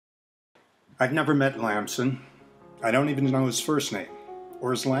I've never met Lamson. I don't even know his first name,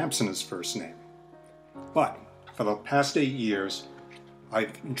 or is Lamson his first name? But for the past 8 years,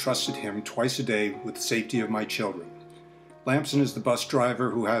 I've entrusted him twice a day with the safety of my children. Lamson is the bus driver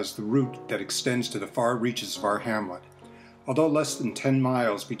who has the route that extends to the far reaches of our hamlet. Although less than 10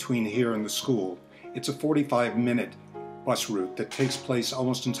 miles between here and the school, it's a 45-minute bus route that takes place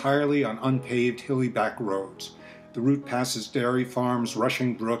almost entirely on unpaved, hilly back roads. The route passes dairy farms,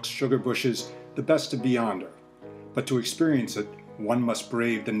 rushing brooks, sugar bushes, the best of beyonder. But to experience it, one must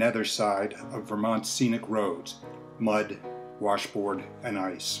brave the nether side of Vermont's scenic roads: mud, washboard, and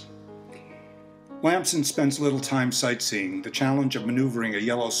ice. Lamson spends little time sightseeing. The challenge of maneuvering a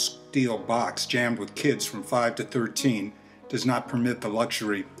yellow steel box jammed with kids from 5 to 13 does not permit the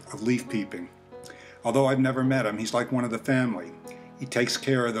luxury of leaf peeping. Although I've never met him, he's like one of the family. He takes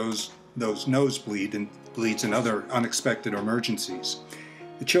care of those nosebleeds and other unexpected emergencies.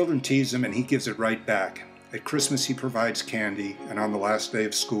 The children tease him and he gives it right back. At Christmas he provides candy, and on the last day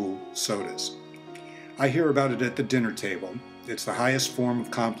of school, sodas. I hear about it at the dinner table. It's the highest form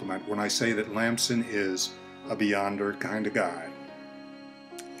of compliment when I say that Lamson is a beyonder kind of guy.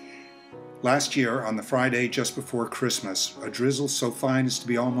 Last year, on the Friday just before Christmas, a drizzle so fine as to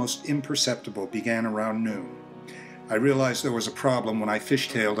be almost imperceptible began around noon. I realized there was a problem when I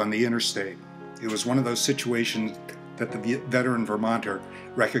fishtailed on the interstate. It was one of those situations that the veteran Vermonter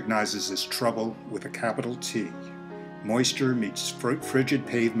recognizes as trouble with a capital T. Moisture meets frigid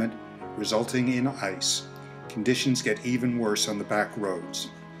pavement, resulting in ice. Conditions get even worse on the back roads.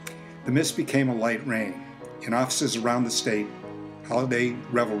 The mist became a light rain. In offices around the state, holiday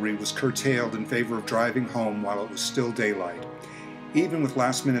revelry was curtailed in favor of driving home while it was still daylight. Even with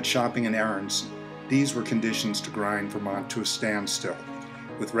last-minute shopping and errands, these were conditions to grind Vermont to a standstill,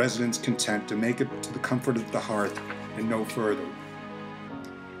 with residents content to make it to the comfort of the hearth and no further.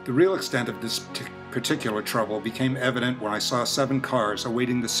 The real extent of this particular trouble became evident when I saw 7 cars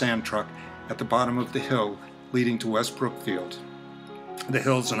awaiting the sand truck at the bottom of the hill leading to West Brookfield. "The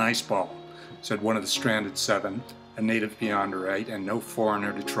hill's an ice ball," said one of the stranded 7, a native beyonderite and no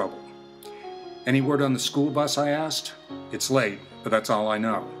foreigner to trouble. "Any word on the school bus?" I asked. "It's late, but that's all I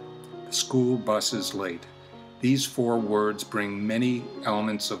know." The school bus is late. These 4 words bring many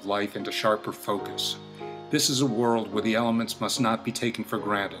elements of life into sharper focus. This is a world where the elements must not be taken for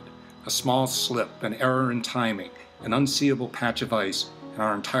granted. A small slip, an error in timing, an unseeable patch of ice, and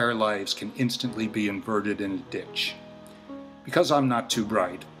our entire lives can instantly be inverted in a ditch. Because I'm not too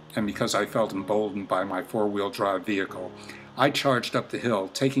bright, and because I felt emboldened by my 4-wheel drive vehicle, I charged up the hill,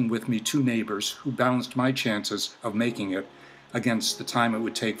 taking with me 2 neighbors who balanced my chances of making it against the time it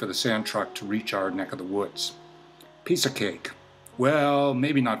would take for the sand truck to reach our neck of the woods. Piece of cake. Well,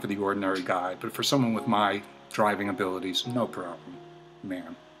 maybe not for the ordinary guy, but for someone with my driving abilities, no problem,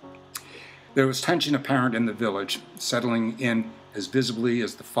 man. There was tension apparent in the village, settling in as visibly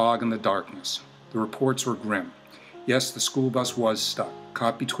as the fog and the darkness. The reports were grim. Yes, the school bus was stuck,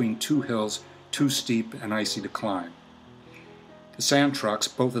 caught between 2 hills, too steep and icy to climb. The sand trucks,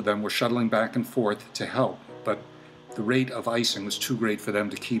 both of them, were shuttling back and forth to help, but the rate of icing was too great for them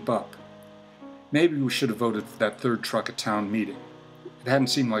to keep up. Maybe we should have voted for that 3rd truck at town meeting. It hadn't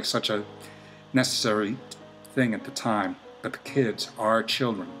seemed like such a necessary thing at the time, but the kids, our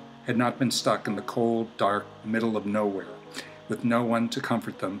children, had not been stuck in the cold, dark middle of nowhere, with no one to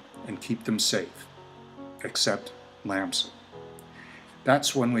comfort them and keep them safe, except Lamson.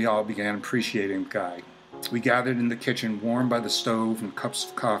 That's when we all began appreciating the guy. We gathered in the kitchen, warmed by the stove and cups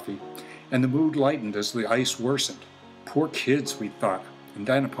of coffee, and the mood lightened as the ice worsened. Poor kids, we thought, and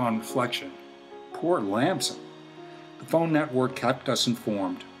then upon reflection, poor Lamson. The phone network kept us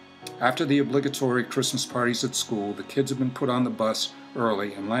informed. After the obligatory Christmas parties at school, the kids had been put on the bus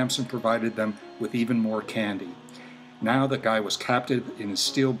early, and Lamson provided them with even more candy. Now the guy was captive in his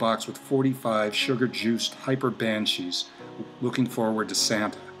steel box with 45 sugar-juiced hyper banshees, looking forward to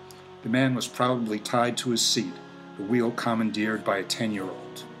Santa. The man was probably tied to his seat, the wheel commandeered by a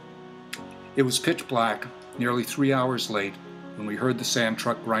 10-year-old. It was pitch black, nearly 3 hours late, when we heard the sand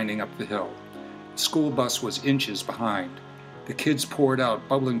truck grinding up the hill. The school bus was inches behind. The kids poured out,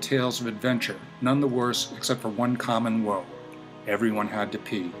 bubbling tales of adventure, none the worse except for one common woe. Everyone had to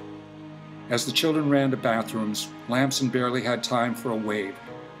pee. As the children ran to bathrooms, Lamson barely had time for a wave,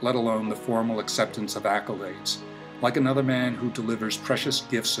 let alone the formal acceptance of accolades. Like another man who delivers precious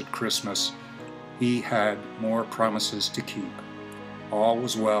gifts at Christmas, he had more promises to keep. All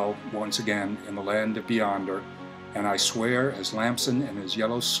was well once again in the land of beyonder, and I swear as Lamson and his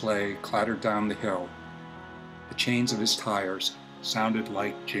yellow sleigh clattered down the hill, the chains of his tires sounded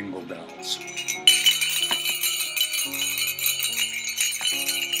like jingle bells.